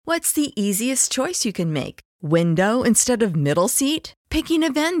What's the easiest choice you can make? Window instead of middle seat? Picking a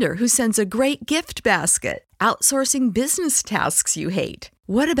vendor who sends a great gift basket? Outsourcing business tasks you hate?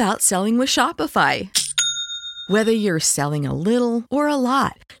 What about selling with Shopify? Whether you're selling a little or a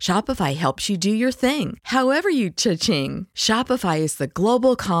lot, Shopify helps you do your thing, however you cha-ching. Shopify is the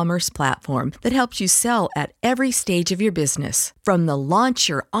global commerce platform that helps you sell at every stage of your business. From the launch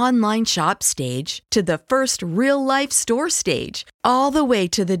your online shop stage to the first real-life store stage, all the way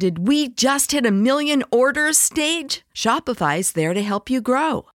to the did we just hit a million orders stage. Shopify's there to help you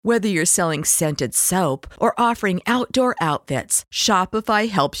grow. Whether you're selling scented soap or offering outdoor outfits, Shopify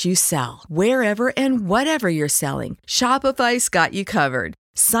helps you sell. Wherever and whatever you're selling, Shopify's got you covered.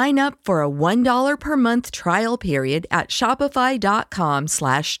 Sign up for a $1 per month trial period at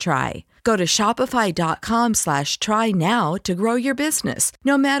shopify.com/try. Go to shopify.com/try now to grow your business,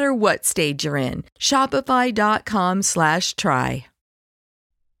 no matter what stage you're in. Shopify.com/try.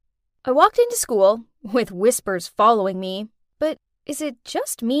 I walked into school, with whispers following me, but is it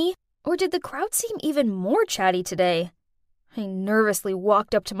just me, or did the crowd seem even more chatty today? I nervously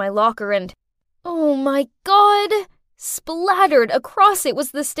walked up to my locker and, oh my God! Splattered across it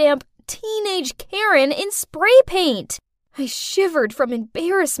was the stamp, Teenage Karen in spray paint! I shivered from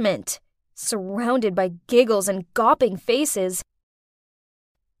embarrassment, surrounded by giggles and gawping faces.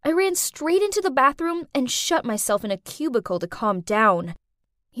 I ran straight into the bathroom and shut myself in a cubicle to calm down.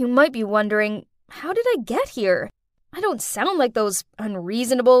 You might be wondering, how did I get here? I don't sound like those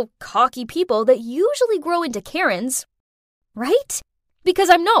unreasonable, cocky people that usually grow into Karens, right? Because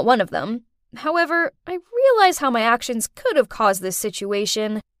I'm not one of them. However, I realize how my actions could have caused this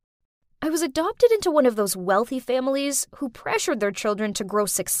situation. I was adopted into one of those wealthy families who pressured their children to grow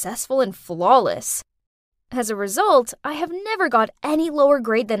successful and flawless. As a result, I have never got any lower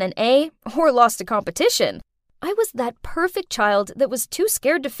grade than an A or lost a competition. I was that perfect child that was too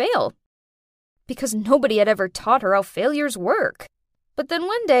scared to fail, because nobody had ever taught her how failures work. But then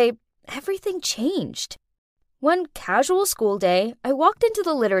one day, everything changed. One casual school day, I walked into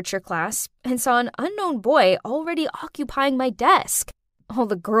the literature class and saw an unknown boy already occupying my desk. All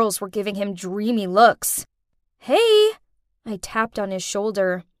the girls were giving him dreamy looks. "Hey!" I tapped on his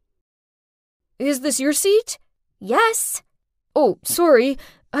shoulder. "Is this your seat?" "Yes." "Oh, sorry,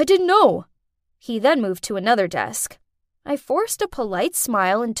 I didn't know." He then moved to another desk. I forced a polite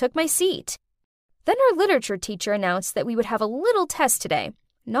smile and took my seat. Then our literature teacher announced that we would have a little test today,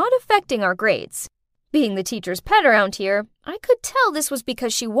 not affecting our grades. Being the teacher's pet around here, I could tell this was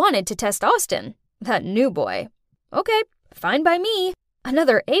because she wanted to test Austin, that new boy. Okay, fine by me.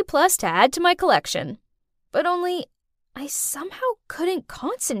 Another A+ to add to my collection. But only, I somehow couldn't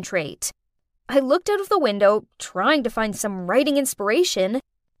concentrate. I looked out of the window, trying to find some writing inspiration,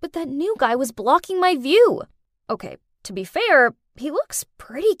 but that new guy was blocking my view. Okay, to be fair, he looks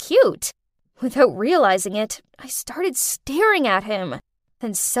pretty cute. Without realizing it, I started staring at him.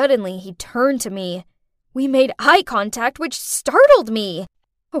 Then suddenly he turned to me. We made eye contact, which startled me.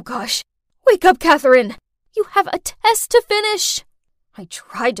 Oh gosh, wake up, Catherine! You have a test to finish! I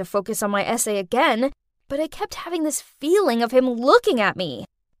tried to focus on my essay again, but I kept having this feeling of him looking at me.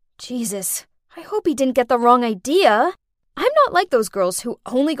 Jesus, I hope he didn't get the wrong idea. I'm not like those girls who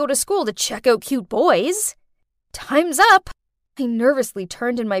only go to school to check out cute boys. Time's up! I nervously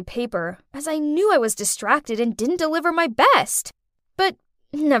turned in my paper, as I knew I was distracted and didn't deliver my best. But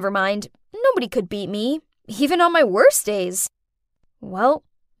never mind, nobody could beat me, even on my worst days. Well,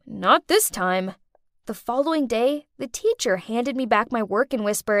 not this time. The following day, the teacher handed me back my work and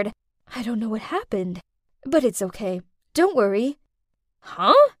whispered, "I don't know what happened, but it's okay. Don't worry."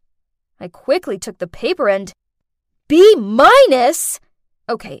 Huh? I quickly took the paper and... B-?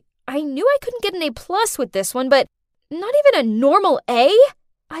 Okay, I knew I couldn't get an A+ with this one, but not even a normal A?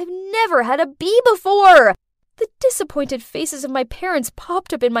 I've never had a B before! The disappointed faces of my parents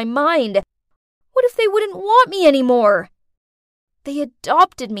popped up in my mind. What if they wouldn't want me anymore? They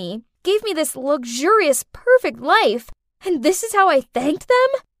adopted me, gave me this luxurious, perfect life, and this is how I thanked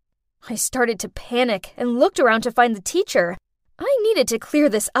them? I started to panic and looked around to find the teacher. I needed to clear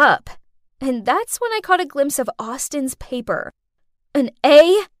this up. And that's when I caught a glimpse of Austin's paper. An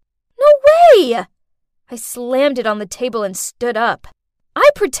A? No way! I slammed it on the table and stood up. I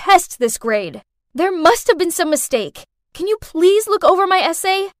protest this grade. There must have been some mistake. Can you please look over my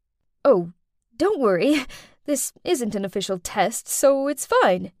essay? Oh, don't worry. This isn't an official test, so it's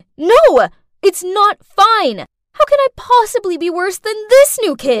fine. No! It's not fine! How can I possibly be worse than this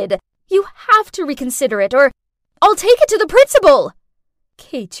new kid? You have to reconsider it, or I'll take it to the principal!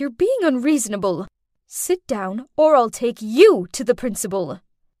 Kate, you're being unreasonable. Sit down, or I'll take you to the principal.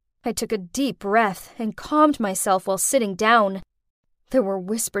 I took a deep breath and calmed myself while sitting down. There were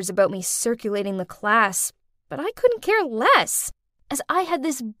whispers about me circulating the class, but I couldn't care less, as I had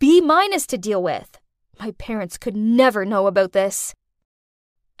this B- to deal with. My parents could never know about this.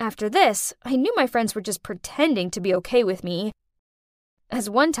 After this, I knew my friends were just pretending to be okay with me. As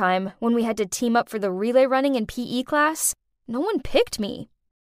one time, when we had to team up for the relay running in PE class, no one picked me.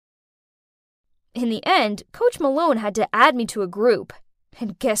 In the end, Coach Malone had to add me to a group.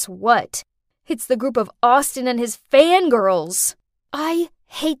 And guess what? It's the group of Austin and his fangirls. I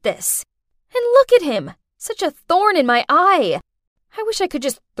hate this. And look at him, such a thorn in my eye. I wish I could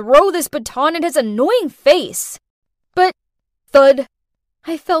just throw this baton at his annoying face. But, thud,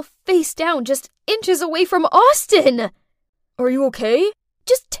 I fell face down just inches away from Austin. Are you okay?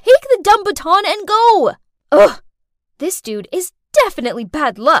 Just take the dumb baton and go. Ugh, this dude is definitely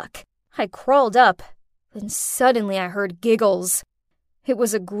bad luck. I crawled up, then suddenly I heard giggles. It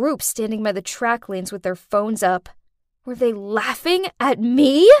was a group standing by the track lanes with their phones up. Were they laughing at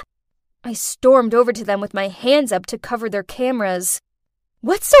me? I stormed over to them with my hands up to cover their cameras.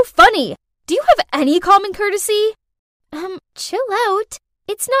 What's so funny? Do you have any common courtesy? Chill out.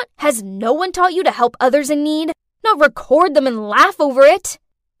 It's not, has no one taught you to help others in need? Not record them and laugh over it?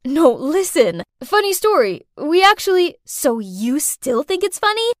 No, listen. Funny story. So you still think it's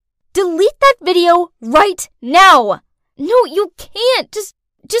funny? Delete that video right now. No, you can't.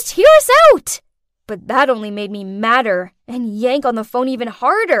 Just hear us out. But that only made me madder and yank on the phone even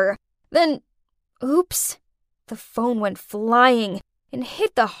harder. Then, oops, the phone went flying and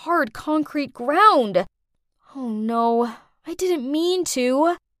hit the hard concrete ground. Oh no, I didn't mean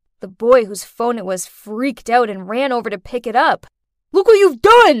to. The boy whose phone it was freaked out and ran over to pick it up. Look what you've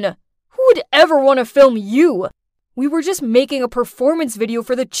done! Who would ever want to film you? We were just making a performance video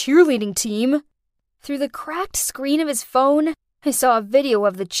for the cheerleading team. Through the cracked screen of his phone, I saw a video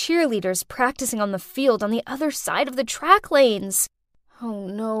of the cheerleaders practicing on the field on the other side of the track lanes. Oh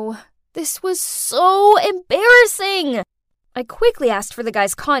no, this was so embarrassing! I quickly asked for the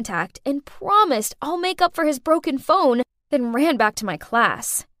guy's contact and promised I'll make up for his broken phone, then ran back to my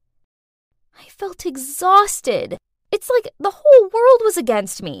class. I felt exhausted. It's like the whole world was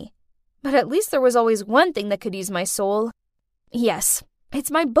against me. But at least there was always one thing that could ease my soul. Yes,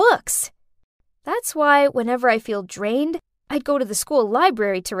 it's my books. That's why whenever I feel drained, I'd go to the school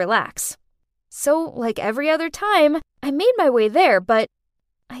library to relax. So, like every other time, I made my way there, but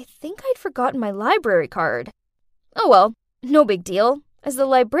I think I'd forgotten my library card. Oh well, no big deal, as the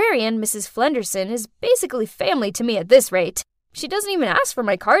librarian, Mrs. Flenderson, is basically family to me at this rate. She doesn't even ask for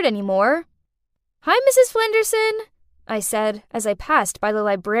my card anymore. Hi, Mrs. Flenderson, I said as I passed by the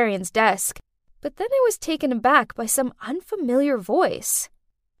librarian's desk, but then I was taken aback by some unfamiliar voice.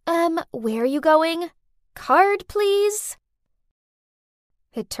 Where are you going? Card, please?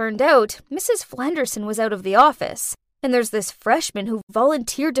 It turned out Mrs. Flenderson was out of the office, and there's this freshman who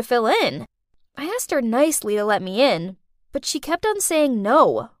volunteered to fill in. I asked her nicely to let me in, but she kept on saying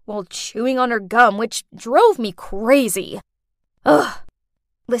no while chewing on her gum, which drove me crazy. Ugh.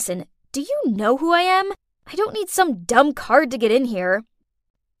 Listen, do you know who I am? I don't need some dumb card to get in here.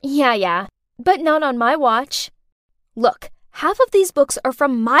 Yeah, but not on my watch. Look, half of these books are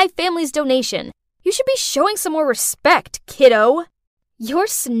from my family's donation. You should be showing some more respect, kiddo. Your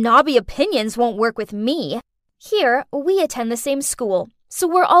snobby opinions won't work with me. Here, we attend the same school, so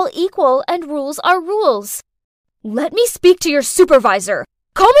we're all equal and rules are rules. Let me speak to your supervisor.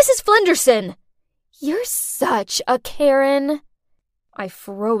 Call Mrs. Flenderson. You're such a Karen. I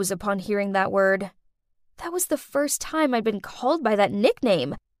froze upon hearing that word. That was the first time I'd been called by that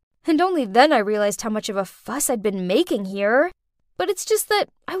nickname, and only then I realized how much of a fuss I'd been making here. But it's just that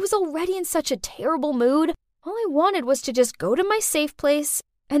I was already in such a terrible mood. All I wanted was to just go to my safe place,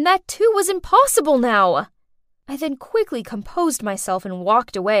 and that too was impossible now. I then quickly composed myself and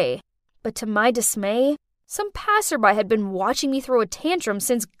walked away. But to my dismay, some passerby had been watching me throw a tantrum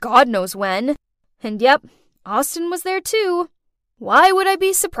since God knows when. And yep, Austin was there too. Why would I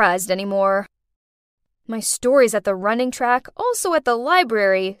be surprised anymore? My stories at the running track, also at the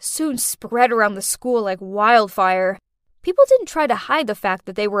library, soon spread around the school like wildfire. People didn't try to hide the fact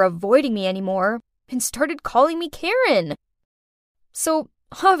that they were avoiding me anymore and started calling me Karen. So,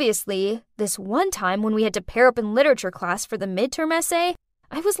 obviously, this one time when we had to pair up in literature class for the midterm essay,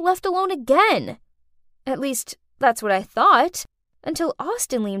 I was left alone again. At least, that's what I thought, until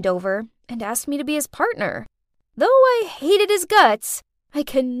Austin leaned over and asked me to be his partner. Though I hated his guts, I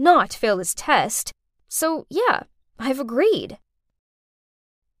cannot fail this test. So, yeah, I've agreed.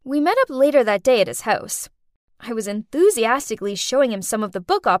 We met up later that day at his house. I was enthusiastically showing him some of the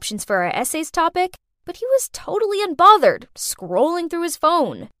book options for our essays topic, but he was totally unbothered, scrolling through his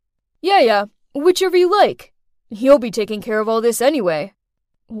phone. Yeah, whichever you like. He'll be taking care of all this anyway.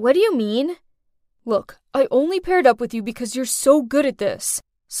 What do you mean? Look, I only paired up with you because you're so good at this.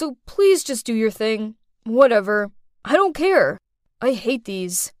 So please just do your thing. Whatever. I don't care. I hate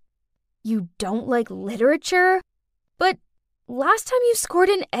these. You don't like literature? But last time you scored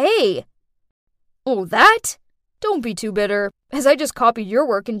an A. Oh, that? Don't be too bitter, as I just copied your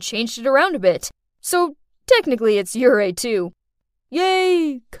work and changed it around a bit. So technically it's your A too.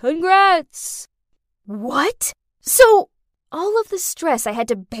 Yay! Congrats! What? So all of the stress I had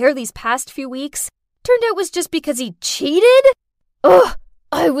to bear these past few weeks turned out was just because he cheated? Ugh!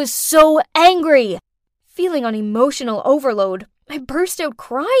 I was so angry! Feeling on emotional overload, I burst out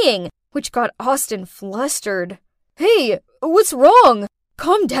crying, which got Austin flustered. Hey, what's wrong?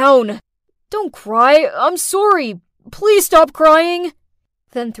 Calm down. Don't cry. I'm sorry. Please stop crying.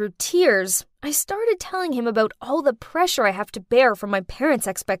 Then through tears, I started telling him about all the pressure I have to bear from my parents'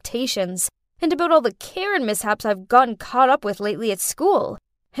 expectations, and about all the Karen mishaps I've gotten caught up with lately at school.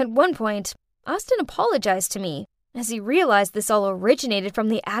 At one point, Austin apologized to me, as he realized this all originated from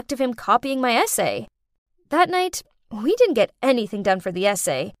the act of him copying my essay. That night, we didn't get anything done for the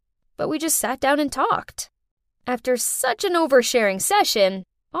essay, but we just sat down and talked. After such an oversharing session,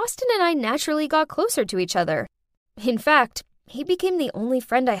 Austin and I naturally got closer to each other. In fact, he became the only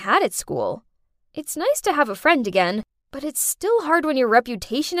friend I had at school. It's nice to have a friend again, but it's still hard when your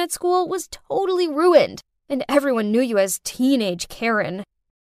reputation at school was totally ruined, and everyone knew you as teenage Karen.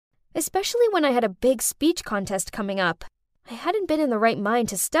 Especially when I had a big speech contest coming up. I hadn't been in the right mind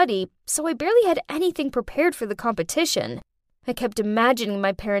to study, so I barely had anything prepared for the competition. I kept imagining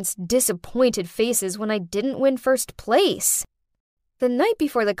my parents' disappointed faces when I didn't win first place. The night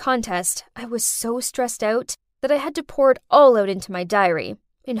before the contest, I was so stressed out that I had to pour it all out into my diary,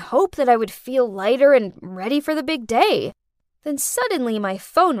 in hope that I would feel lighter and ready for the big day. Then suddenly my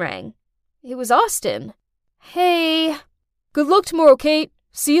phone rang. It was Austin. Hey. Good luck tomorrow, Kate.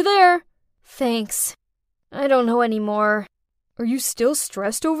 See you there. Thanks. I don't know anymore. Are you still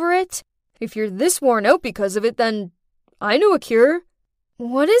stressed over it? If you're this worn out because of it, then I know a cure.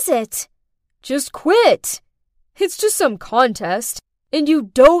 What is it? Just quit. It's just some contest, and you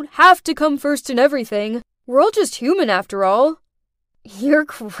don't have to come first in everything. We're all just human after all. You're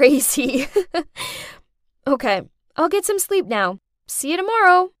crazy. Okay, I'll get some sleep now. See you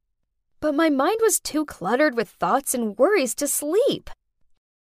tomorrow. But my mind was too cluttered with thoughts and worries to sleep.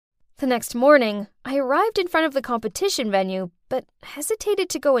 The next morning, I arrived in front of the competition venue, but hesitated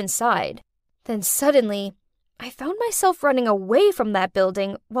to go inside. Then suddenly, I found myself running away from that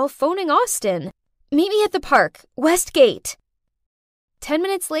building while phoning Austin. Meet me at the park, West Gate. 10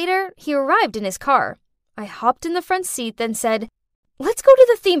 minutes later, he arrived in his car. I hopped in the front seat, then said, "Let's go to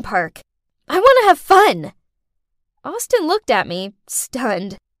the theme park. I want to have fun." Austin looked at me,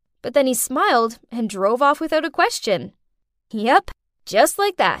 stunned, but then he smiled and drove off without a question. Yep, just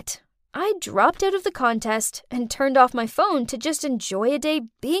like that. I dropped out of the contest and turned off my phone to just enjoy a day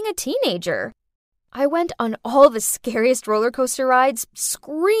being a teenager. I went on all the scariest roller coaster rides,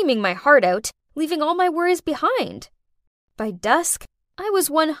 screaming my heart out, leaving all my worries behind. By dusk, I was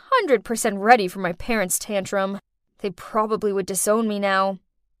 100% ready for my parents' tantrum. They probably would disown me now,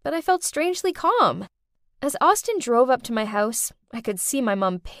 but I felt strangely calm. As Austin drove up to my house, I could see my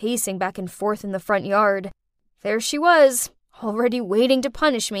mom pacing back and forth in the front yard. There she was, already waiting to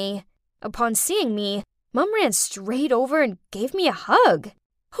punish me. Upon seeing me, Mom ran straight over and gave me a hug.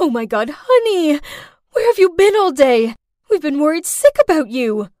 "Oh my God, honey! Where have you been all day? We've been worried sick about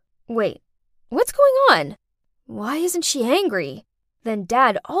you." Wait, what's going on? Why isn't she angry? Then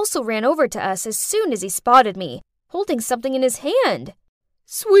Dad also ran over to us as soon as he spotted me, holding something in his hand.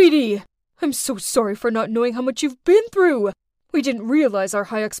 "Sweetie, I'm so sorry for not knowing how much you've been through. We didn't realize our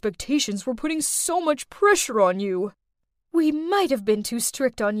high expectations were putting so much pressure on you. We might have been too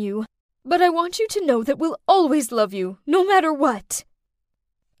strict on you, but I want you to know that we'll always love you, no matter what."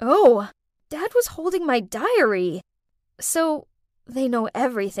 Oh, Dad was holding my diary. So, they know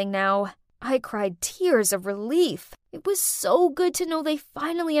everything now. I cried tears of relief. It was so good to know they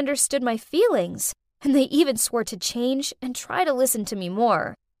finally understood my feelings, and they even swore to change and try to listen to me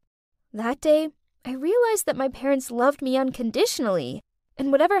more. That day, I realized that my parents loved me unconditionally,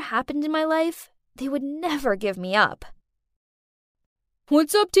 and whatever happened in my life, they would never give me up.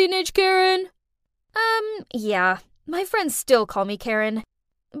 "What's up, teenage Karen?" Yeah, my friends still call me Karen.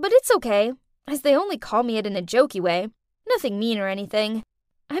 But it's okay, as they only call me it in a jokey way. Nothing mean or anything.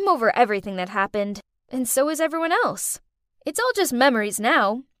 I'm over everything that happened, and so is everyone else. It's all just memories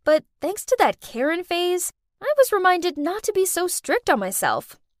now, but thanks to that Karen phase, I was reminded not to be so strict on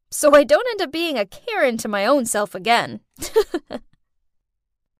myself, so I don't end up being a Karen to my own self again.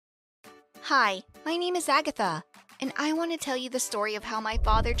 Hi, my name is Agatha, and I want to tell you the story of how my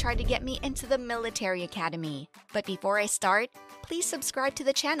father tried to get me into the military academy. But before I start, please subscribe to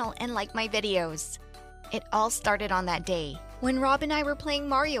the channel and like my videos. It all started on that day, when Rob and I were playing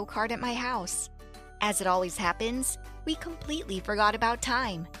Mario Kart at my house. As it always happens, we completely forgot about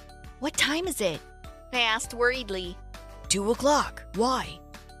time. "What time is it?" I asked worriedly. 2 o'clock. Why?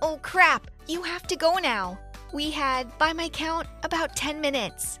 "Oh crap, you have to go now." We had, by my count, about 10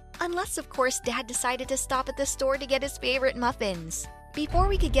 minutes. Unless, of course, Dad decided to stop at the store to get his favorite muffins. Before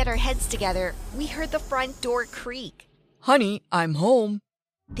we could get our heads together, we heard the front door creak. Honey, I'm home.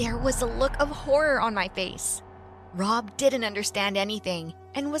 There was a look of horror on my face. Rob didn't understand anything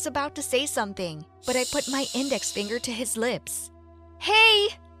and was about to say something, but I put my index finger to his lips. "Hey!"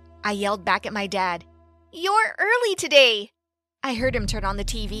 I yelled back at my dad. "You're early today!" I heard him turn on the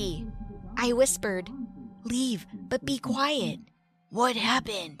TV. I whispered, "Leave, but be quiet." What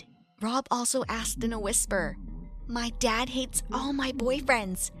happened? Rob also asked in a whisper. My dad hates all my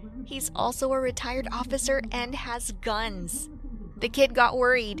boyfriends. He's also a retired officer and has guns. The kid got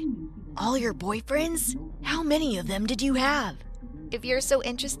worried. All your boyfriends? How many of them did you have? If you're so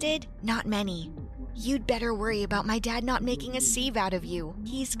interested, not many. You'd better worry about my dad not making a sieve out of you.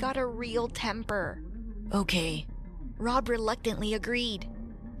 He's got a real temper. Okay. Rob reluctantly agreed.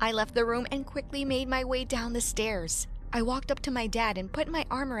 I left the room and quickly made my way down the stairs. I walked up to my dad and put my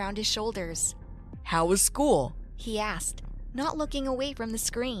arm around his shoulders. How was school? He asked, not looking away from the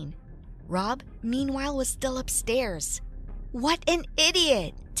screen. Rob, meanwhile, was still upstairs. What an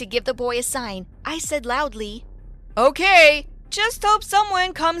idiot! To give the boy a sign, I said loudly, "Okay, just hope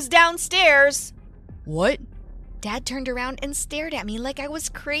someone comes downstairs." What? Dad turned around and stared at me like I was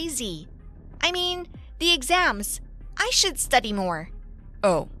crazy. "I mean, the exams. I should study more."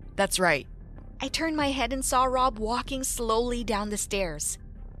 Oh, that's right. I turned my head and saw Rob walking slowly down the stairs.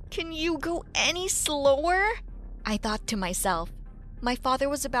 "Can you go any slower?" I thought to myself. My father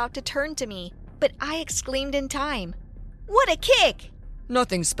was about to turn to me, but I exclaimed in time, "What a kick!"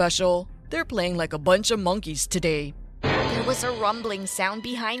 Nothing special. They're playing like a bunch of monkeys today. There was a rumbling sound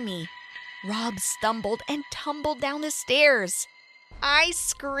behind me. Rob stumbled and tumbled down the stairs. I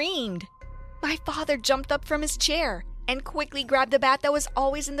screamed. My father jumped up from his chair and quickly grabbed the bat that was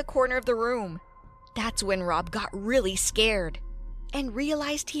always in the corner of the room. That's when Rob got really scared and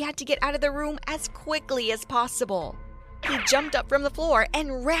realized he had to get out of the room as quickly as possible. He jumped up from the floor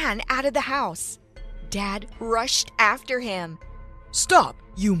and ran out of the house. Dad rushed after him. Stop,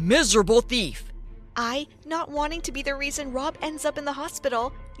 you miserable thief! I, not wanting to be the reason Rob ends up in the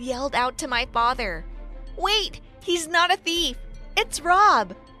hospital, yelled out to my father. "Wait, he's not a thief. It's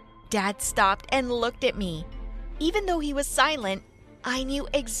Rob." Dad stopped and looked at me. Even though he was silent, I knew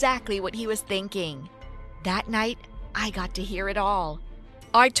exactly what he was thinking. That night, I got to hear it all.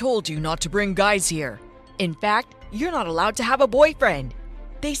 I told you not to bring guys here. In fact, you're not allowed to have a boyfriend.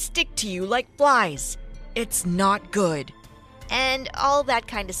 They stick to you like flies. It's not good. And all that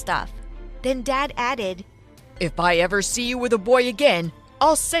kind of stuff. Then Dad added, If I ever see you with a boy again,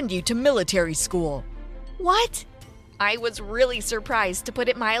 I'll send you to military school. "What?" I was really surprised, to put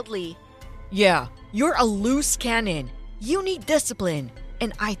it mildly. Yeah, you're a loose cannon. You need discipline,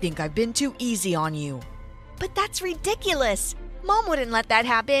 and I think I've been too easy on you. "But that's ridiculous. Mom wouldn't let that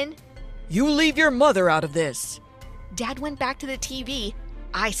happen." You leave your mother out of this. Dad went back to the TV.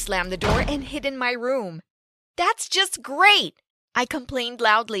 I slammed the door and hid in my room. "That's just great," I complained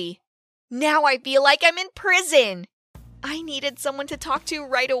loudly. "Now I feel like I'm in prison." I needed someone to talk to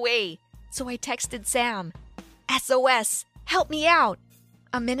right away, so I texted Sam. "SOS, help me out."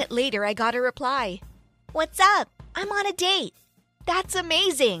 A minute later, I got a reply. "What's up? I'm on a date." "That's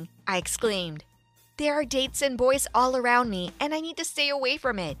amazing," I exclaimed. There are dates and boys all around me, and I need to stay away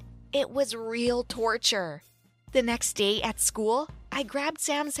from it. It was real torture. The next day at school, I grabbed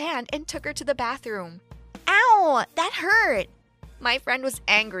Sam's hand and took her to the bathroom. "Ow, that hurt." My friend was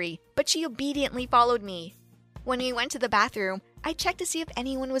angry, but she obediently followed me. When we went to the bathroom, I checked to see if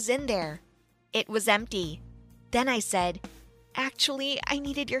anyone was in there. It was empty. Then I said, "Actually, I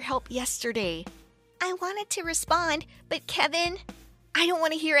needed your help yesterday." I wanted to respond, but Kevin, I don't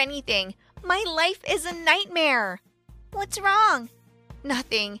want to hear anything. My life is a nightmare. "What's wrong?"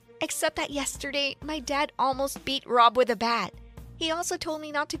 "Nothing, except that yesterday my dad almost beat Rob with a bat. He also told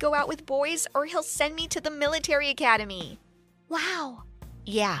me not to go out with boys or he'll send me to the military academy." "Wow."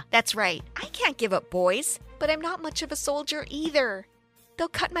 "Yeah, that's right. I can't give up boys, but I'm not much of a soldier either. They'll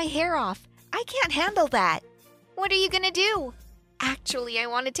cut my hair off. I can't handle that." "What are you gonna do?" "Actually, I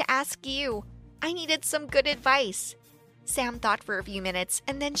wanted to ask you. I needed some good advice." Sam thought for a few minutes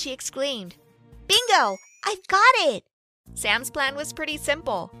and then she exclaimed, "Bingo! I've got it!" Sam's plan was pretty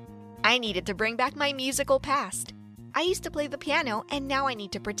simple. I needed to bring back my musical past. I used to play the piano and now I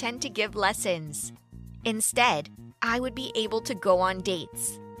need to pretend to give lessons. Instead, I would be able to go on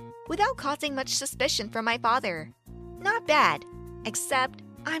dates without causing much suspicion from my father. Not bad, except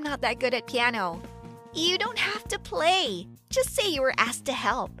I'm not that good at piano. You don't have to play. Just say you were asked to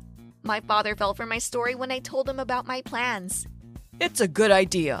help. My father fell for my story when I told him about my plans. It's a good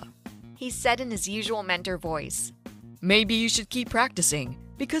idea, He said in his usual mentor voice. Maybe you should keep practicing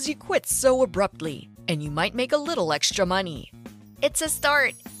because you quit so abruptly and you might make a little extra money. It's a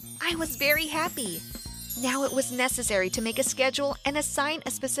start. I was very happy. Now it was necessary to make a schedule and assign a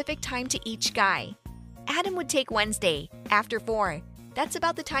specific time to each guy. Adam would take Wednesday, after 4. That's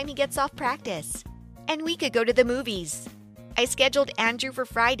about the time he gets off practice. And we could go to the movies. I scheduled Andrew for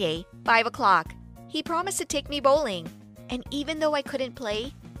Friday, 5 o'clock. He promised to take me bowling. And even though I couldn't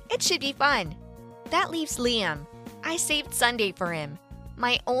play, it should be fun. That leaves Liam. I saved Sunday for him,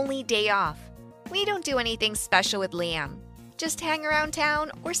 my only day off. We don't do anything special with Liam. Just hang around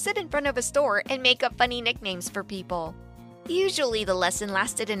town or sit in front of a store and make up funny nicknames for people. Usually the lesson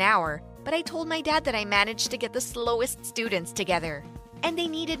lasted an hour, but I told my dad that I managed to get the slowest students together, and they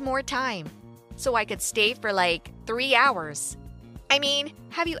needed more time, so I could stay for like 3 hours. I mean,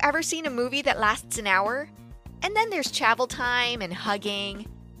 have you ever seen a movie that lasts an hour? And then there's travel time and hugging.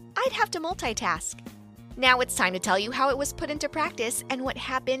 I'd have to multitask. Now it's time to tell you how it was put into practice and what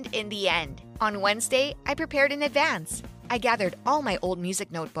happened in the end. On Wednesday, I prepared in advance. I gathered all my old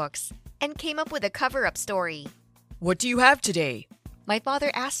music notebooks and came up with a cover-up story. What do you have today? My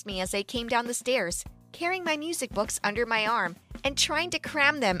father asked me as I came down the stairs, carrying my music books under my arm and trying to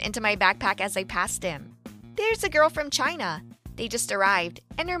cram them into my backpack as I passed him. There's a girl from China. They just arrived,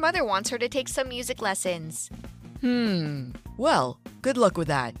 and her mother wants her to take some music lessons. Well, good luck with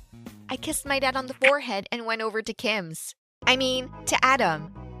that. I kissed my dad on the forehead and went over to to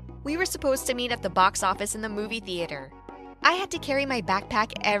Adam. We were supposed to meet at the box office in the movie theater. I had to carry my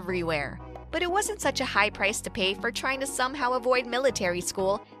backpack everywhere, but it wasn't such a high price to pay for trying to somehow avoid military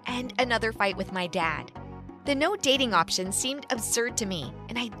school and another fight with my dad. The no dating option seemed absurd to me,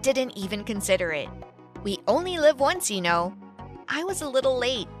 and I didn't even consider it. We only live once, you know. I was a little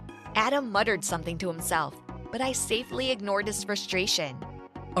late. Adam muttered something to himself, but I safely ignored his frustration.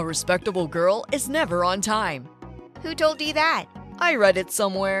 A respectable girl is never on time. Who told you that? I read it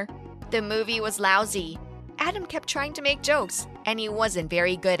somewhere. The movie was lousy. Adam kept trying to make jokes, and he wasn't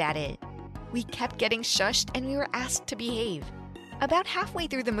very good at it. We kept getting shushed and we were asked to behave. About halfway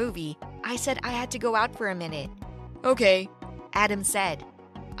through the movie, I said I had to go out for a minute. Okay, Adam said.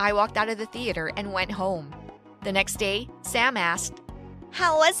 I walked out of the theater and went home. The next day, Sam asked,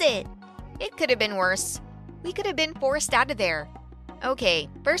 "How was it?" It could have been worse. We could have been forced out of there. Okay,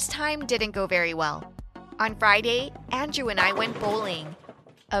 first time didn't go very well. On Friday, Andrew and I went bowling.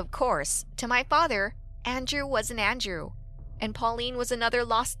 Of course, to my father, Andrew wasn't Andrew, and Pauline was another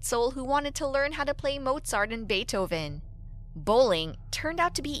lost soul who wanted to learn how to play Mozart and Beethoven. Bowling turned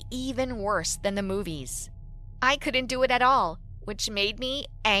out to be even worse than the movies. I couldn't do it at all, which made me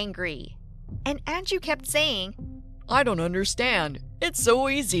angry. And Andrew kept saying, I don't understand. It's so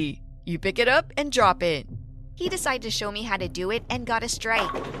easy. You pick it up and drop it. He decided to show me how to do it and got a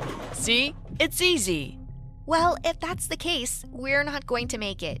strike. See? It's easy. Well, if that's the case, we're not going to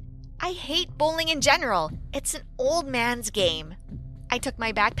make it. I hate bowling in general. It's an old man's game. I took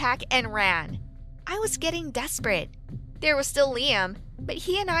my backpack and ran. I was getting desperate. There was still Liam, but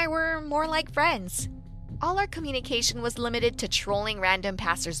he and I were more like friends. All our communication was limited to trolling random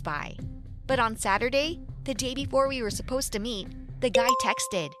passersby. But on Saturday, the day before we were supposed to meet, the guy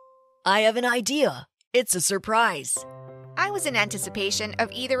texted. I have an idea. It's a surprise. I was in anticipation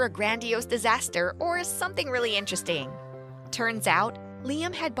of either a grandiose disaster or something really interesting. Turns out,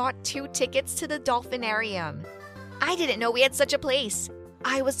 Liam had bought 2 tickets to the Dolphinarium. I didn't know we had such a place.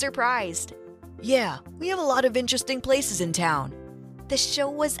 I was surprised. Yeah, we have a lot of interesting places in town. The show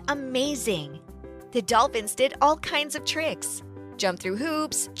was amazing. The dolphins did all kinds of tricks. Jumped through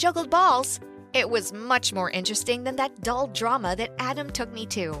hoops, juggled balls. It was much more interesting than that dull drama that Adam took me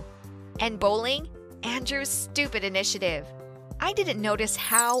to. And bowling? Andrew's stupid initiative. I didn't notice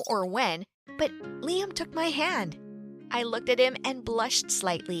how or when, but Liam took my hand. I looked at him and blushed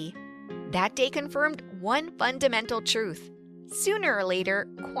slightly. That day confirmed one fundamental truth. Sooner or later,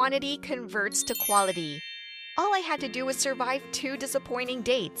 quantity converts to quality. All I had to do was survive 2 disappointing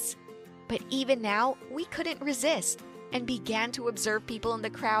dates. But even now, we couldn't resist and began to observe people in the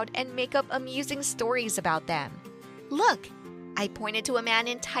crowd and make up amusing stories about them. Look! I pointed to a man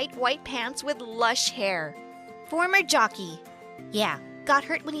in tight white pants with lush hair. Former jockey. Yeah, got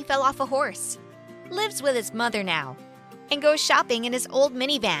hurt when he fell off a horse. Lives with his mother now. And goes shopping in his old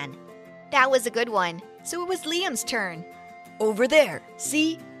minivan. That was a good one. So it was Liam's turn. Over there,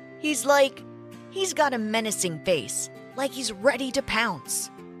 see? He's got a menacing face, like he's ready to pounce.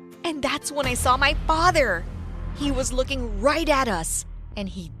 And that's when I saw my father. He was looking right at us, and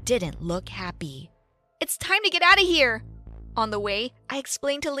he didn't look happy. It's time to get out of here. On the way, I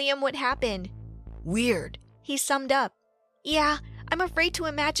explained to Liam what happened. Weird. He summed up. Yeah, I'm afraid to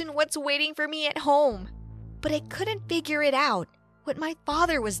imagine what's waiting for me at home. But I couldn't figure it out, what my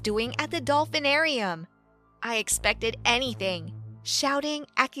father was doing at the dolphinarium. I expected anything. Shouting,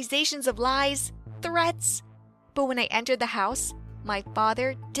 accusations of lies, threats. But when I entered the house, my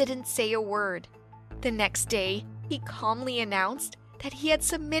father didn't say a word. The next day, he calmly announced that he had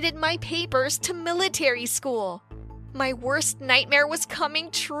submitted my papers to military school. My worst nightmare was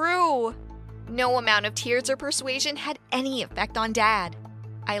coming true. No amount of tears or persuasion had any effect on Dad.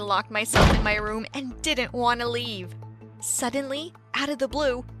 I locked myself in my room and didn't want to leave. Suddenly, out of the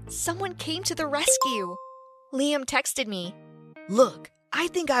blue, someone came to the rescue. Liam texted me. Look, I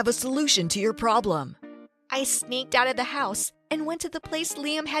think I have a solution to your problem. I sneaked out of the house and went to the place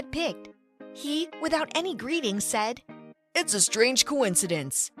Liam had picked. He, without any greeting, said, It's a strange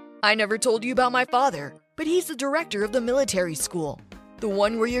coincidence. I never told you about my father, but he's the director of the military school, the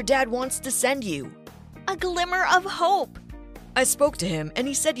one where your dad wants to send you. A glimmer of hope. I spoke to him and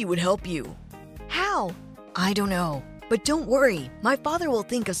he said he would help you. How? I don't know, but don't worry, my father will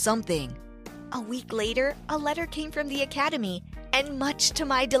think of something. A week later, a letter came from the academy, and much to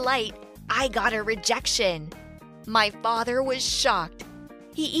my delight, I got a rejection. My father was shocked.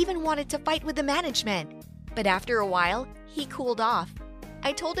 He even wanted to fight with the management, but after a while, he cooled off.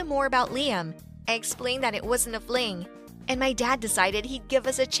 I told him more about Liam. I explained that it wasn't a fling, and my dad decided he'd give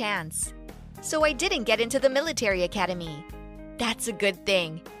us a chance. So I didn't get into the military academy. That's a good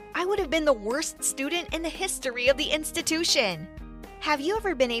thing. I would have been the worst student in the history of the institution. Have you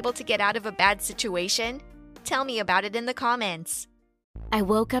ever been able to get out of a bad situation? Tell me about it in the comments. I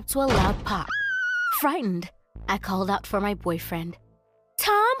woke up to a loud pop. Frightened, I called out for my boyfriend.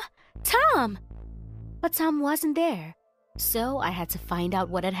 Tom! Tom! But Tom wasn't there, so I had to find out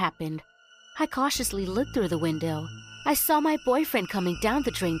what had happened. I cautiously looked through the window. I saw my boyfriend coming down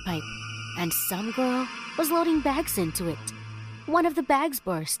the drain pipe, and some girl was loading bags into it. One of the bags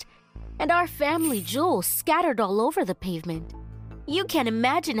burst, and our family jewels scattered all over the pavement. You can't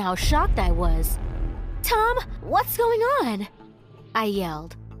imagine how shocked I was. Tom, what's going on? I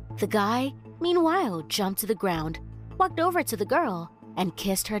yelled. The guy, meanwhile, jumped to the ground, walked over to the girl, and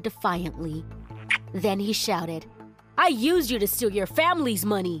kissed her defiantly. Then he shouted, I used you to steal your family's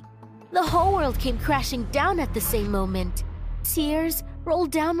money. The whole world came crashing down at the same moment. Tears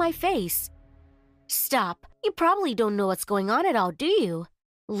rolled down my face. Stop. You probably don't know what's going on at all, do you?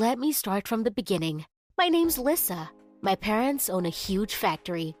 Let me start from the beginning. My name's Lissa. My parents own a huge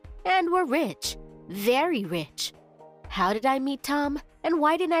factory, and we're rich. Very rich. How did I meet Tom, and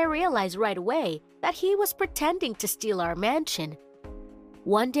why didn't I realize right away that he was pretending to steal our mansion?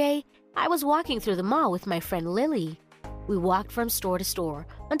 One day, I was walking through the mall with my friend Lily. We walked from store to store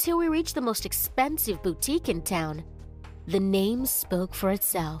until we reached the most expensive boutique in town. The name spoke for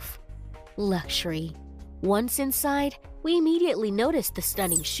itself. Luxury. Once inside, we immediately noticed the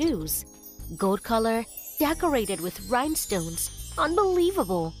stunning shoes. Gold color, decorated with rhinestones.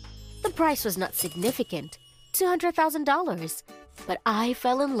 Unbelievable. The price was not significant, $200,000, but I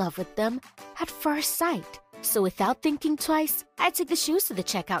fell in love with them at first sight. So without thinking twice, I took the shoes to the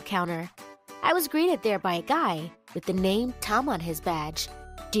checkout counter. I was greeted there by a guy with the name Tom on his badge.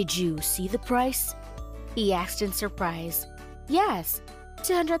 Did you see the price? He asked in surprise. Yes,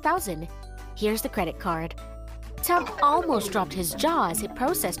 $200,000. Here's the credit card. Tom almost dropped his jaw as he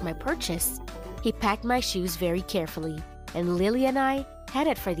processed my purchase. He packed my shoes very carefully, and Lily and I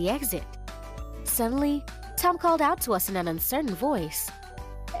headed for the exit. Suddenly, Tom called out to us in an uncertain voice.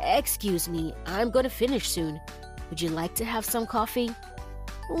 Excuse me, I'm going to finish soon. Would you like to have some coffee?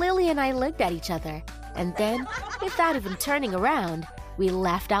 Lily and I looked at each other, and then, without even turning around, we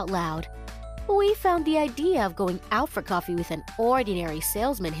laughed out loud. We found the idea of going out for coffee with an ordinary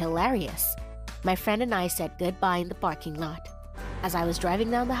salesman hilarious. My friend and I said goodbye in the parking lot. As I was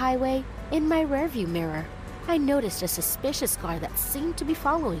driving down the highway, in my rearview mirror, I noticed a suspicious car that seemed to be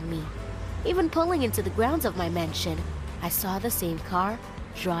following me. Even pulling into the grounds of my mansion, I saw the same car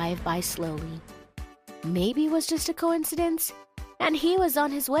drive by slowly. Maybe it was just a coincidence, and he was on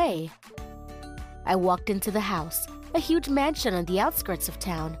his way. I walked into the house, a huge mansion on the outskirts of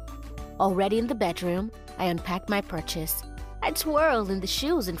town. Already in the bedroom, I unpacked my purchase. I twirled in the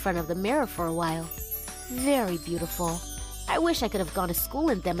shoes in front of the mirror for a while. Very beautiful. I wish I could have gone to school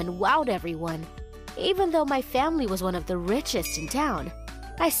in them and wowed everyone. Even though my family was one of the richest in town,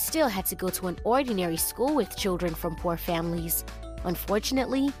 I still had to go to an ordinary school with children from poor families.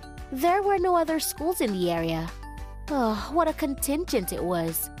 Unfortunately, there were no other schools in the area. Oh, what a contingent it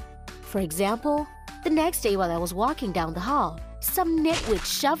was. For example, the next day while I was walking down the hall, some nitwit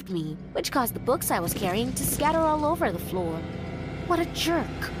shoved me, which caused the books I was carrying to scatter all over the floor. What a jerk.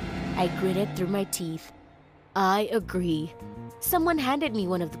 I gritted through my teeth. I agree. Someone handed me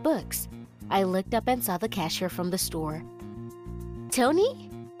one of the books. I looked up and saw the cashier from the store. Tony?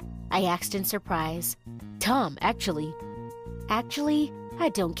 I asked in surprise. Tom, actually. Actually, I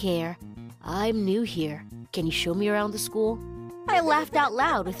don't care. I'm new here. Can you show me around the school? I laughed out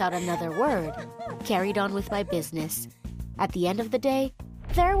loud without another word. Carried on with my business. At the end of the day,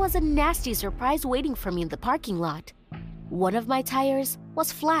 there was a nasty surprise waiting for me in the parking lot. One of my tires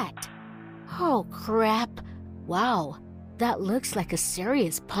was flat. Oh, crap. Wow, that looks like a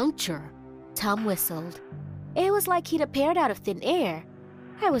serious puncture. Tom whistled. It was like he'd appeared out of thin air.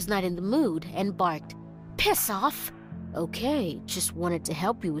 I was not in the mood and barked, "Piss off!" Okay, just wanted to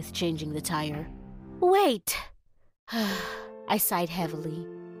help you with changing the tire. Wait. I sighed heavily.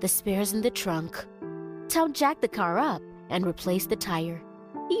 The spare's in the trunk. Tom jacked the car up and replaced the tire.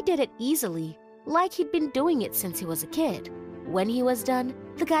 He did it easily, like he'd been doing it since he was a kid. When he was done,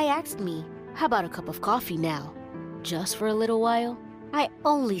 the guy asked me, "How about a cup of coffee now? Just for a little while?" I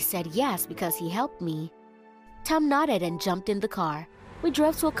only said yes because he helped me. Tom nodded and jumped in the car. We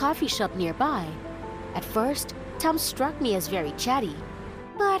drove to a coffee shop nearby. At first, Tom struck me as very chatty,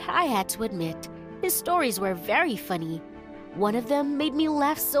 but I had to admit, his stories were very funny. One of them made me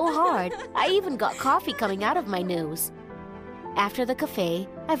laugh so hard, I even got coffee coming out of my nose. After the cafe,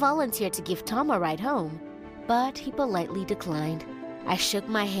 I volunteered to give Tom a ride home, but he politely declined. I shook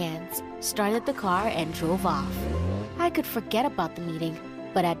my hands, started the car, and drove off. I could forget about the meeting,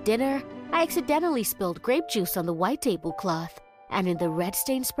 but at dinner, I accidentally spilled grape juice on the white tablecloth, and in the red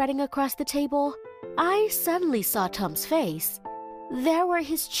stain spreading across the table, I suddenly saw Tom's face. There were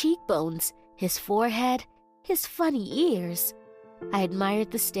his cheekbones, his forehead, his funny ears. I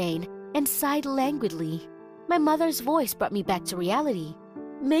admired the stain and sighed languidly. My mother's voice brought me back to reality.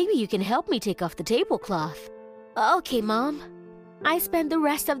 "Maybe you can help me take off the tablecloth." "Okay, Mom." I spent the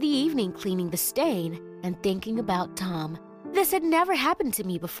rest of the evening cleaning the stain and thinking about Tom. This had never happened to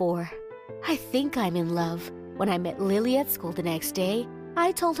me before. I think I'm in love. When I met Lily at school the next day,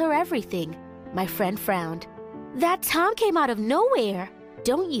 I told her everything. My friend frowned. "That Tom came out of nowhere.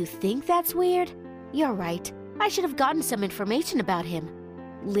 Don't you think that's weird?" "You're right. I should have gotten some information about him."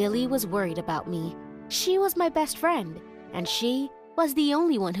 Lily was worried about me. She was my best friend, and she was the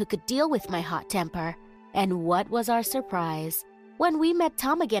only one who could deal with my hot temper. And what was our surprise when we met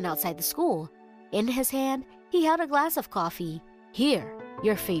Tom again outside the school. In his hand, he held a glass of coffee. "Here,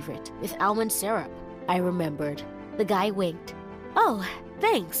 your favorite, with almond syrup," I remembered. The guy winked. "Oh,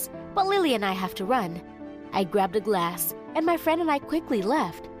 thanks, but Lily and I have to run." I grabbed a glass, and my friend and I quickly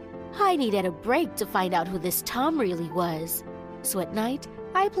left. I needed a break to find out who this Tom really was. So at night,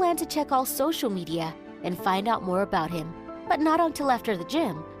 I planned to check all social media and find out more about him, but not until after the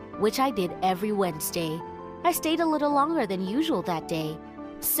gym, which I did every Wednesday. I stayed a little longer than usual that day,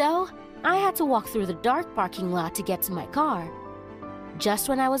 so I had to walk through the dark parking lot to get to my car. Just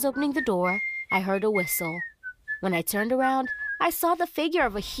when I was opening the door, I heard a whistle. When I turned around, I saw the figure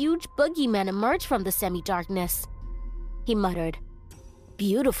of a huge boogeyman emerge from the semi-darkness. He muttered,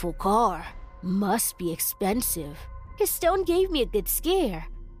 "Beautiful car. Must be expensive." His tone gave me a good scare.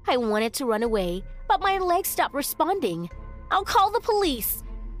 I wanted to run away, but my legs stopped responding. "I'll call the police."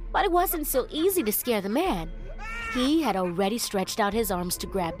 But it wasn't so easy to scare the man. He had already stretched out his arms to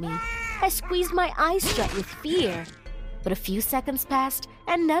grab me. I squeezed my eyes shut with fear. But a few seconds passed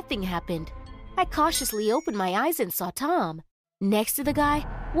and nothing happened. I cautiously opened my eyes and saw Tom. Next to the guy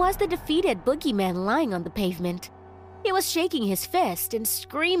was the defeated boogeyman lying on the pavement. He was shaking his fist and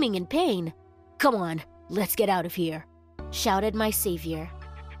screaming in pain. "Come on, let's get out of here," shouted my savior.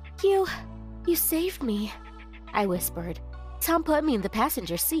 You saved me," I whispered. Tom put me in the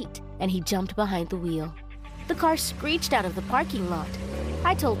passenger seat, and he jumped behind the wheel. The car screeched out of the parking lot.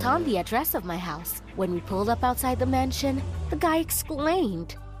 I told Tom the address of my house. When we pulled up outside the mansion, the guy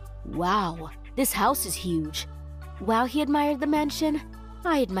exclaimed, "Wow, this house is huge." While he admired the mansion,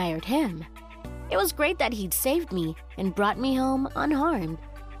 I admired him. It was great that he'd saved me and brought me home unharmed.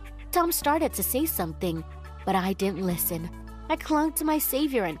 Tom started to say something, but I didn't listen. I clung to my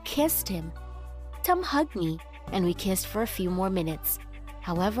savior and kissed him. Tom hugged me, and we kissed for a few more minutes.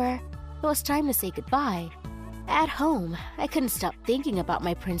 However, it was time to say goodbye. At home, I couldn't stop thinking about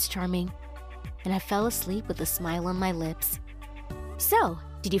my Prince Charming, and I fell asleep with a smile on my lips. "So,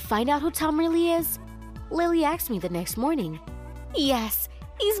 did you find out who Tom really is?" Lily asked me the next morning. "Yes,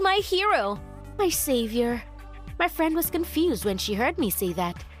 He's my hero, my savior. My friend was confused when she heard me say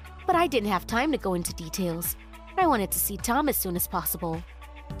that, but I didn't have time to go into details. I wanted to see Tom as soon as possible.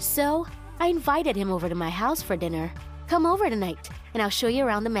 So, I invited him over to my house for dinner. Come over tonight, and I'll show you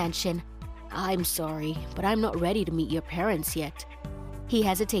around the mansion. I'm sorry, but I'm not ready to meet your parents yet. He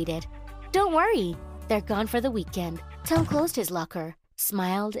hesitated. Don't worry, they're gone for the weekend. Tom closed his locker,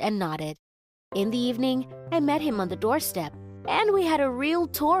 smiled, and nodded. In the evening, I met him on the doorstep, and we had a real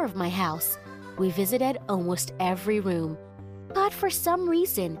tour of my house. We visited almost every room. But for some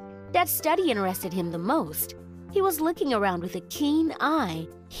reason, Dad's study interested him the most. He was looking around with a keen eye.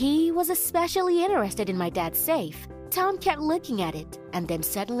 He was especially interested in my dad's safe. Tom kept looking at it and then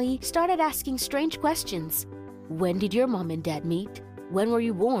suddenly started asking strange questions. When did your mom and dad meet? When were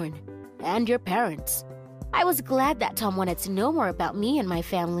you born? And your parents? I was glad that Tom wanted to know more about me and my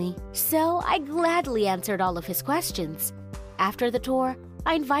family, so I gladly answered all of his questions. After the tour,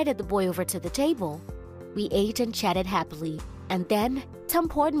 I invited the boy over to the table. We ate and chatted happily, and then Tom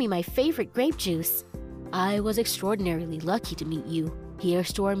poured me my favorite grape juice. I was extraordinarily lucky to meet you.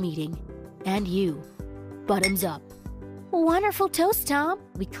 Here's to our meeting. And you. Bottoms up. Wonderful toast, Tom.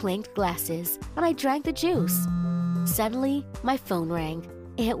 We clinked glasses, and I drank the juice. Suddenly, my phone rang.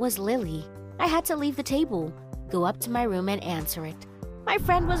 It was Lily. I had to leave the table, go up to my room and answer it. My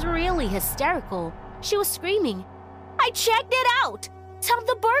friend was really hysterical. She was screaming, I checked it out! Tom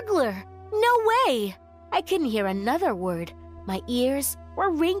the burglar! No way! I couldn't hear another word. My ears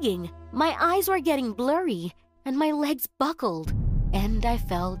were ringing, my eyes were getting blurry, and my legs buckled, and I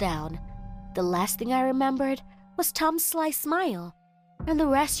fell down. The last thing I remembered was Tom's sly smile, and the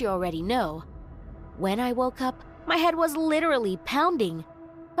rest you already know. When I woke up, my head was literally pounding.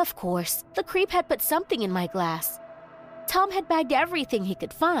 Of course, the creep had put something in my glass. Tom had bagged everything he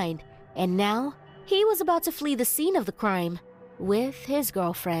could find, and now he was about to flee the scene of the crime with his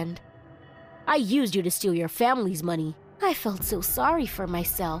girlfriend. I used you to steal your family's money. I felt so sorry for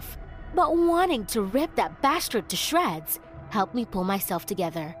myself, but wanting to rip that bastard to shreds helped me pull myself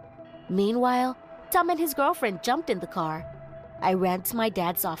together. Meanwhile, Tom and his girlfriend jumped in the car. I ran to my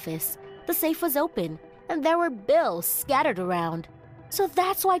dad's office. The safe was open, and there were bills scattered around. So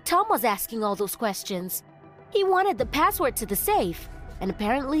that's why Tom was asking all those questions. He wanted the password to the safe, and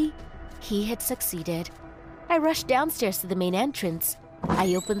apparently, he had succeeded. I rushed downstairs to the main entrance.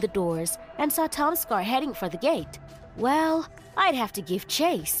 I opened the doors and saw Tom's car heading for the gate. Well, I'd have to give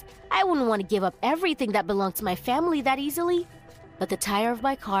chase. I wouldn't want to give up everything that belonged to my family that easily. But the tire of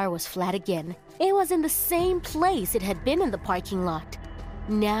my car was flat again. It was in the same place it had been in the parking lot.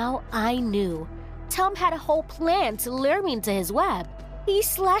 Now I knew. Tom had a whole plan to lure me into his web. He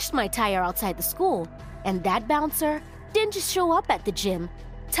slashed my tire outside the school, and that bouncer didn't just show up at the gym.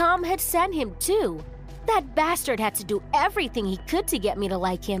 Tom had sent him too. That bastard had to do everything he could to get me to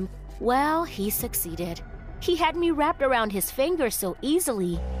like him. Well, he succeeded. He had me wrapped around his finger so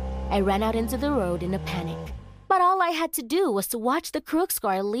easily. I ran out into the road in a panic. But all I had to do was to watch the crooks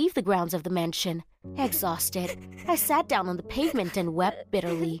car leave the grounds of the mansion. Exhausted, I sat down on the pavement and wept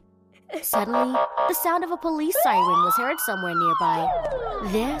bitterly. Suddenly, the sound of a police siren was heard somewhere nearby.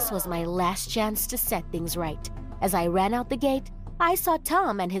 This was my last chance to set things right. As I ran out the gate, I saw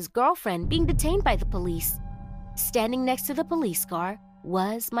Tom and his girlfriend being detained by the police. Standing next to the police car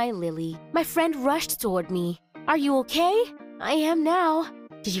was my Lily. My friend rushed toward me. Are you okay? I am now.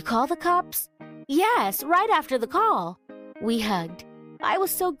 Did you call the cops? Yes, right after the call. We hugged. I was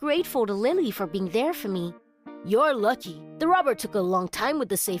so grateful to Lily for being there for me. You're lucky. The robber took a long time with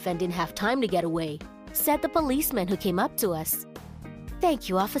the safe and didn't have time to get away, said the policeman who came up to us. Thank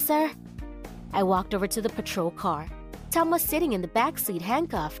you, officer. I walked over to the patrol car. Tom was sitting in the back seat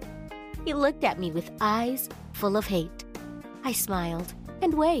handcuffed. He looked at me with eyes full of hate. I smiled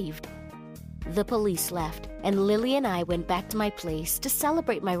and waved. The police left, and Lily and I went back to my place to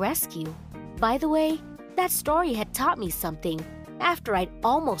celebrate my rescue. By the way, that story had taught me something. After I'd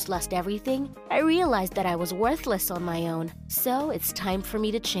almost lost everything, I realized that I was worthless on my own. So it's time for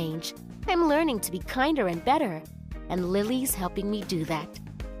me to change. I'm learning to be kinder and better, and Lily's helping me do that.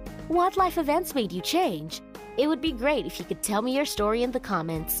 What life events made you change? It would be great if you could tell me your story in the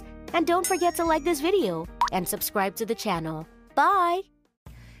comments. And don't forget to like this video and subscribe to the channel. Bye!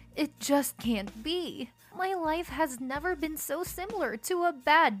 It just can't be. My life has never been so similar to a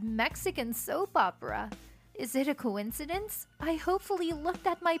bad Mexican soap opera. Is it a coincidence? I hopefully looked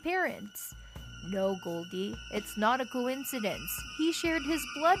at my parents. No, Goldie, it's not a coincidence. He shared his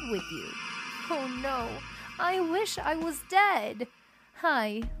blood with you. Oh no, I wish I was dead.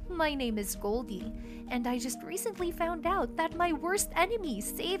 Hi, my name is Goldie, and I just recently found out that my worst enemy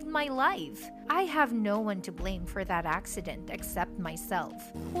saved my life. I have no one to blame for that accident except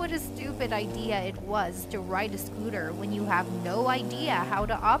myself. What a stupid idea it was to ride a scooter when you have no idea how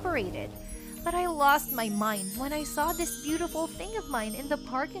to operate it. But I lost my mind when I saw this beautiful thing of mine in the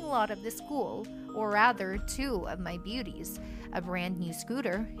parking lot of the school, or rather, two of my beauties, a brand new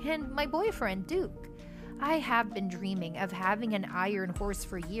scooter and my boyfriend Duke. I have been dreaming of having an iron horse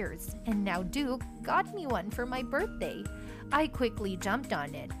for years, and now Duke got me one for my birthday. I quickly jumped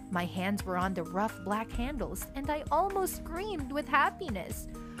on it. My hands were on the rough black handles, and I almost screamed with happiness.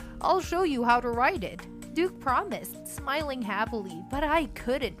 "I'll show you how to ride it," Duke promised, smiling happily, but I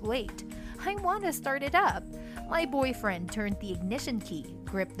couldn't wait. I want to start it up. My boyfriend turned the ignition key,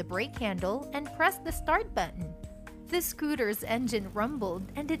 gripped the brake handle, and pressed the start button. The scooter's engine rumbled,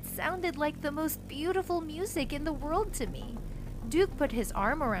 and it sounded like the most beautiful music in the world to me. Duke put his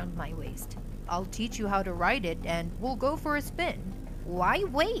arm around my waist. "I'll teach you how to ride it, and we'll go for a spin." Why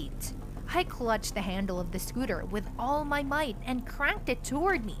wait? I clutched the handle of the scooter with all my might and cranked it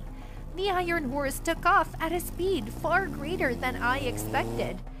toward me. The iron horse took off at a speed far greater than I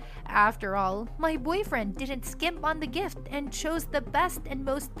expected. After all, my boyfriend didn't skimp on the gift and chose the best and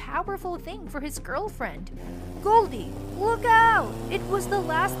most powerful thing for his girlfriend. "Goldie, look out!" It was the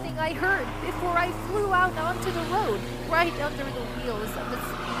last thing I heard before I flew out onto the road, right under the wheels of the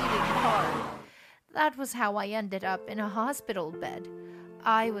speeding car. That was how I ended up in a hospital bed.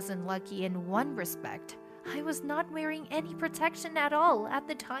 I was unlucky in one respect. I was not wearing any protection at all at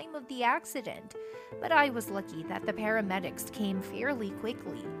the time of the accident, but I was lucky that the paramedics came fairly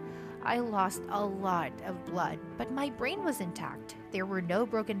quickly. I lost a lot of blood, but my brain was intact. There were no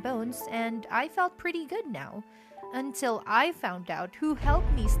broken bones, and I felt pretty good now, until I found out who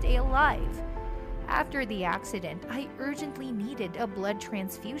helped me stay alive. After the accident, I urgently needed a blood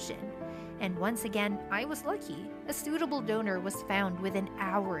transfusion. And once again, I was lucky. A suitable donor was found within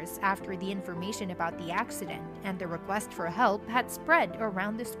hours after the information about the accident, and the request for help had spread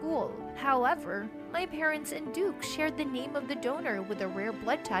around the school. However, my parents and Duke shared the name of the donor with a rare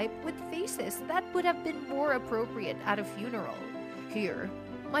blood type with faces that would have been more appropriate at a funeral. Here,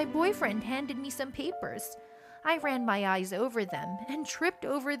 my boyfriend handed me some papers. I ran my eyes over them and tripped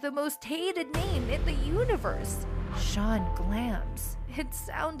over the most hated name in the universe. Sean Glams. It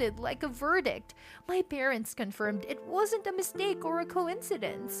sounded like a verdict. My parents confirmed it wasn't a mistake or a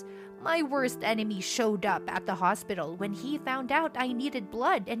coincidence. My worst enemy showed up at the hospital when he found out I needed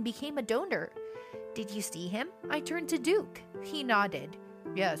blood and became a donor. "Did you see him?" I turned to Duke. He nodded.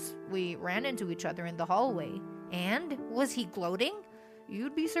 "Yes, we ran into each other in the hallway." "And? Was he gloating?"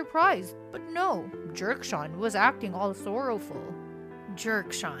 "You'd be surprised, but no. Jerk Sean was acting all sorrowful."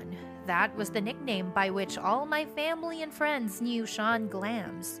 Jerk Sean. That was the nickname by which all my family and friends knew Sean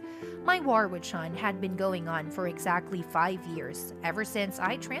Glams. My war with Sean had been going on for exactly 5 years, ever since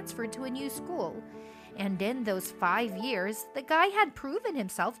I transferred to a new school. And in those 5 years, the guy had proven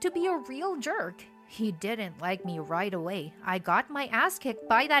himself to be a real jerk. He didn't like me right away. I got my ass kicked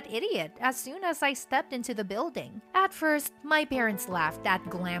by that idiot as soon as I stepped into the building. At first, my parents laughed at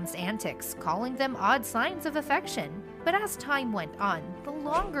Glam's antics, calling them odd signs of affection. But as time went on, the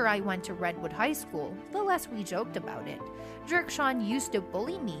longer I went to Redwood High School, the less we joked about it. Jerk Sean used to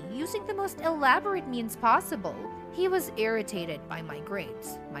bully me using the most elaborate means possible. He was irritated by my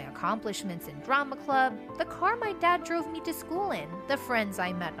grades, my accomplishments in drama club, the car my dad drove me to school in, the friends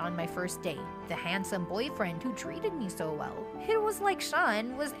I met on my first date, the handsome boyfriend who treated me so well. It was like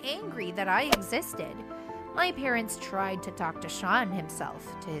Sean was angry that I existed. My parents tried to talk to Sean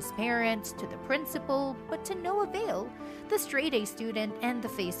himself, to his parents, to the principal, but to no avail. The straight-A student and the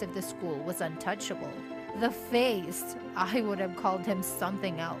face of the school was untouchable. The face! I would have called him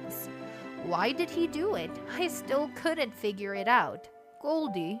something else. Why did he do it? I still couldn't figure it out.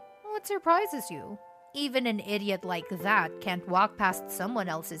 "Goldie, what surprises you?" Even an idiot like that can't walk past someone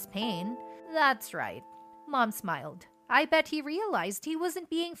else's pain. "That's right." Mom smiled. I bet he realized he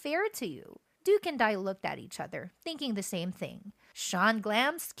wasn't being fair to you. Duke and I looked at each other, thinking the same thing. Sean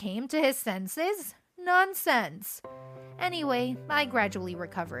Glams came to his senses? Nonsense! Anyway, I gradually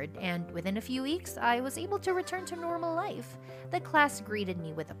recovered, and within a few weeks, I was able to return to normal life. The class greeted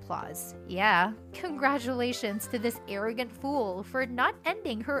me with applause. Yeah, congratulations to this arrogant fool for not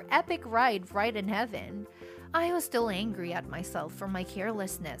ending her epic ride right in heaven. I was still angry at myself for my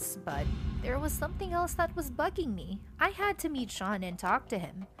carelessness, but there was something else that was bugging me. I had to meet Sean and talk to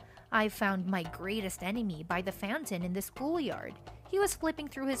him. I found my greatest enemy by the fountain in the schoolyard. He was flipping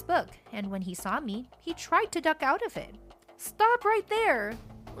through his book, and when he saw me, he tried to duck out of it. "Stop right there!"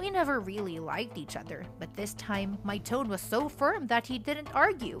 We never really liked each other, but this time my tone was so firm that he didn't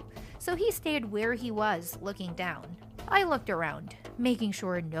argue, so he stayed where he was, looking down. I looked around, making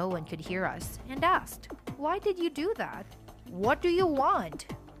sure no one could hear us, and asked, "Why did you do that? What do you want?"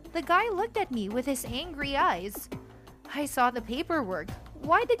 The guy looked at me with his angry eyes. "I saw the paperwork.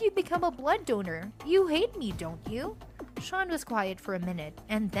 Why did you become a blood donor? You hate me, don't you?" Sean was quiet for a minute,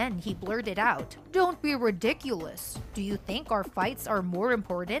 and then he blurted out, "Don't be ridiculous. Do you think our fights are more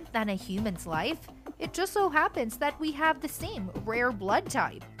important than a human's life? It just so happens that we have the same rare blood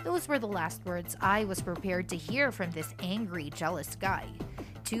type." Those were the last words I was prepared to hear from this angry, jealous guy.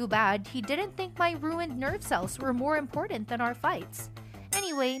 Too bad he didn't think my ruined nerve cells were more important than our fights.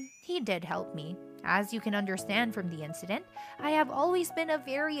 Anyway, he did help me. As you can understand from the incident, I have always been a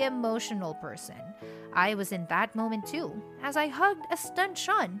very emotional person. I was in that moment too, as I hugged a stunned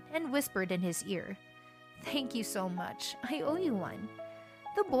Sean and whispered in his ear, "Thank you so much. I owe you one."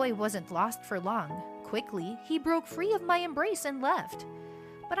 The boy wasn't lost for long. Quickly, he broke free of my embrace and left.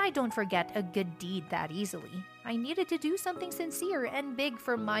 But I don't forget a good deed that easily. I needed to do something sincere and big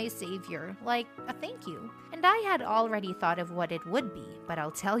for my savior, like a thank you. And I had already thought of what it would be, but I'll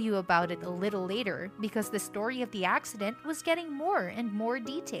tell you about it a little later because the story of the accident was getting more and more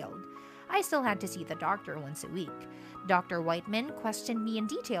detailed. I still had to see the doctor once a week. Dr. Whiteman questioned me in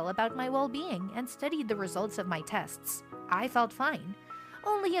detail about my well-being and studied the results of my tests. I felt fine.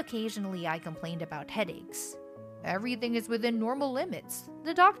 Only occasionally I complained about headaches. "Everything is within normal limits,"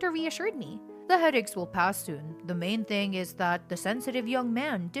 the doctor reassured me. "The headaches will pass soon. The main thing is that the sensitive young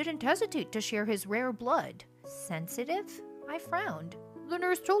man didn't hesitate to share his rare blood." Sensitive? I frowned. "The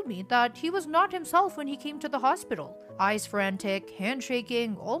nurse told me that he was not himself when he came to the hospital. Eyes frantic, hand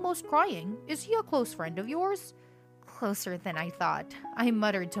shaking, almost crying. Is he a close friend of yours?" Closer than I thought, I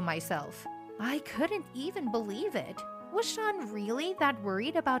muttered to myself. I couldn't even believe it. Was Sean really that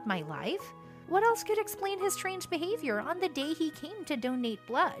worried about my life? What else could explain his strange behavior on the day he came to donate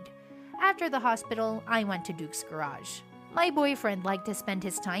blood? After the hospital, I went to Duke's garage. My boyfriend liked to spend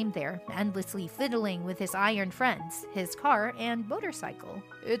his time there, endlessly fiddling with his iron friends, his car, and motorcycle.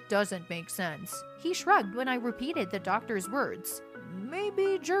 "It doesn't make sense." He shrugged when I repeated the doctor's words.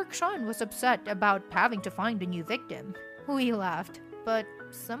 "Maybe Jerk Sean was upset about having to find a new victim." We laughed, but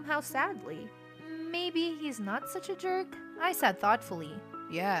somehow sadly. "Maybe he's not such a jerk," I said thoughtfully.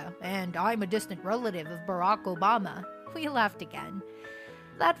 "Yeah, and I'm a distant relative of Barack Obama." We laughed again.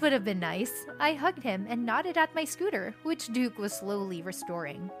 That would have been nice. I hugged him and nodded at my scooter, which Duke was slowly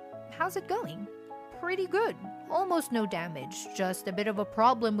restoring. "How's it going?" "Pretty good. Almost no damage. Just a bit of a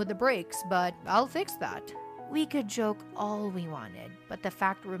problem with the brakes, but I'll fix that." We could joke all we wanted, but the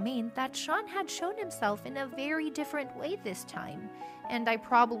fact remained that Sean had shown himself in a very different way this time, and I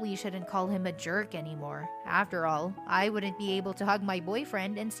probably shouldn't call him a jerk anymore. After all, I wouldn't be able to hug my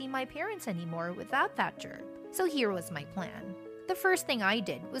boyfriend and see my parents anymore without that jerk. So here was my plan. The first thing I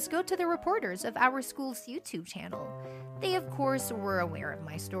did was go to the reporters of our school's YouTube channel. They, of course, were aware of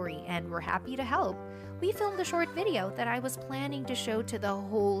my story and were happy to help. We filmed a short video that I was planning to show to the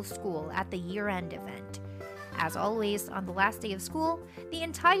whole school at the year-end event. As always, on the last day of school, the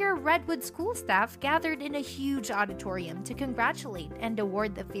entire Redwood school staff gathered in a huge auditorium to congratulate and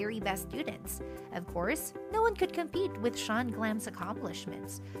award the very best students. Of course, no one could compete with Sean Glam's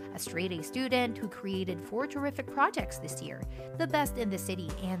accomplishments, a straight-A student who created 4 terrific projects this year, the best in the city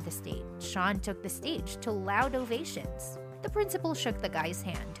and the state. Sean took the stage to loud ovations. The principal shook the guy's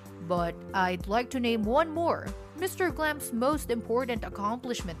hand. "But I'd like to name one more, Mr. Glam's most important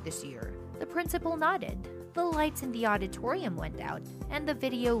accomplishment this year." The principal nodded. The lights in the auditorium went out, and the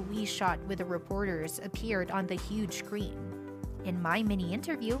video we shot with the reporters appeared on the huge screen. In my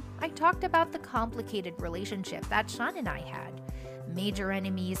mini-interview, I talked about the complicated relationship that Sean and I had. Major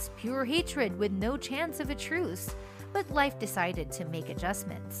enemies, pure hatred with no chance of a truce. But life decided to make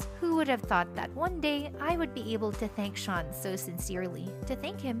adjustments. Who would have thought that one day I would be able to thank Sean so sincerely, to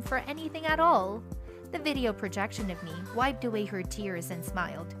thank him for anything at all? The video projection of me wiped away her tears and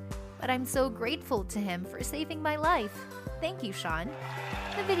smiled. But I'm so grateful to him for saving my life. Thank you, Sean.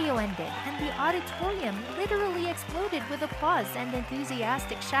 The video ended, and the auditorium literally exploded with applause and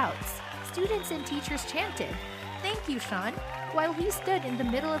enthusiastic shouts. Students and teachers chanted, "Thank you, Sean," while he stood in the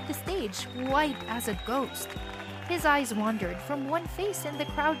middle of the stage, white as a ghost. His eyes wandered from one face in the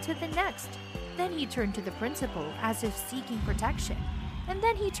crowd to the next. Then he turned to the principal as if seeking protection. And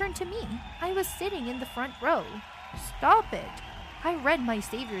then he turned to me. I was sitting in the front row. "Stop it." I read my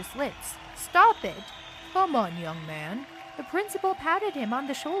savior's lips. "Stop it." "Come on, young man." The principal patted him on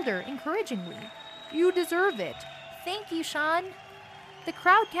the shoulder encouragingly. "You deserve it." "Thank you, Sean." The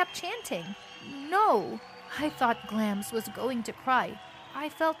crowd kept chanting. "No." I thought Glams was going to cry. I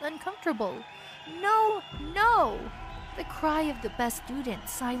felt uncomfortable. No, no! The cry of the best student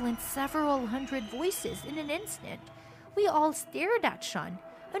silenced several hundred voices in an instant. We all stared at Sean,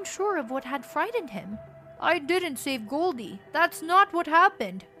 unsure of what had frightened him. I didn't save Goldie. That's not what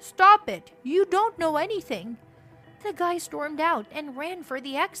happened. Stop it. You don't know anything. The guy stormed out and ran for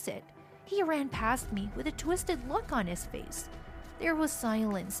the exit. He ran past me with a twisted look on his face. There was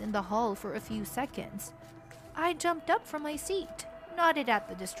silence in the hall for a few seconds. I jumped up from my seat, nodded at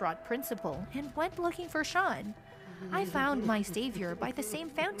the distraught principal, and went looking for Sean. I found my savior by the same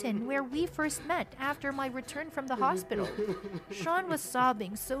fountain where we first met after my return from the hospital. Sean was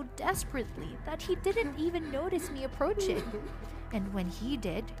sobbing so desperately that he didn't even notice me approaching. And when he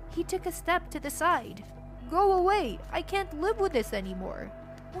did, he took a step to the side. Go away! I can't live with this anymore.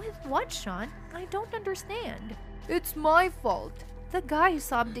 With what, Sean? I don't understand. It's my fault. The guy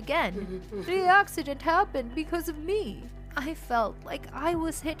sobbed again. The accident happened because of me. I felt like I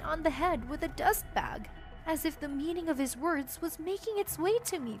was hit on the head with a dust bag, as if the meaning of his words was making its way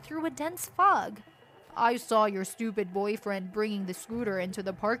to me through a dense fog. I saw your stupid boyfriend bringing the scooter into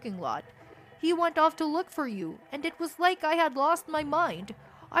the parking lot. He went off to look for you, and it was like I had lost my mind.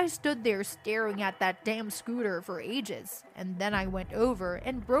 I stood there staring at that damn scooter for ages, and then I went over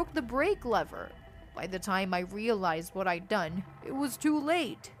and broke the brake lever. By the time I realized what I'd done, it was too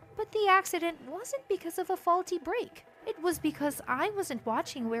late. But the accident wasn't because of a faulty brake. It was because I wasn't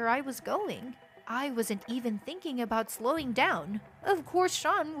watching where I was going. I wasn't even thinking about slowing down. Of course,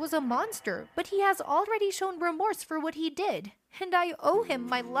 Sean was a monster, but he has already shown remorse for what he did, and I owe him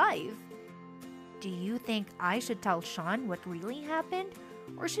my life. Do you think I should tell Sean what really happened?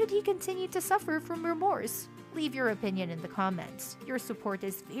 Or should he continue to suffer from remorse? Leave your opinion in the comments. Your support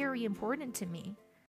is very important to me.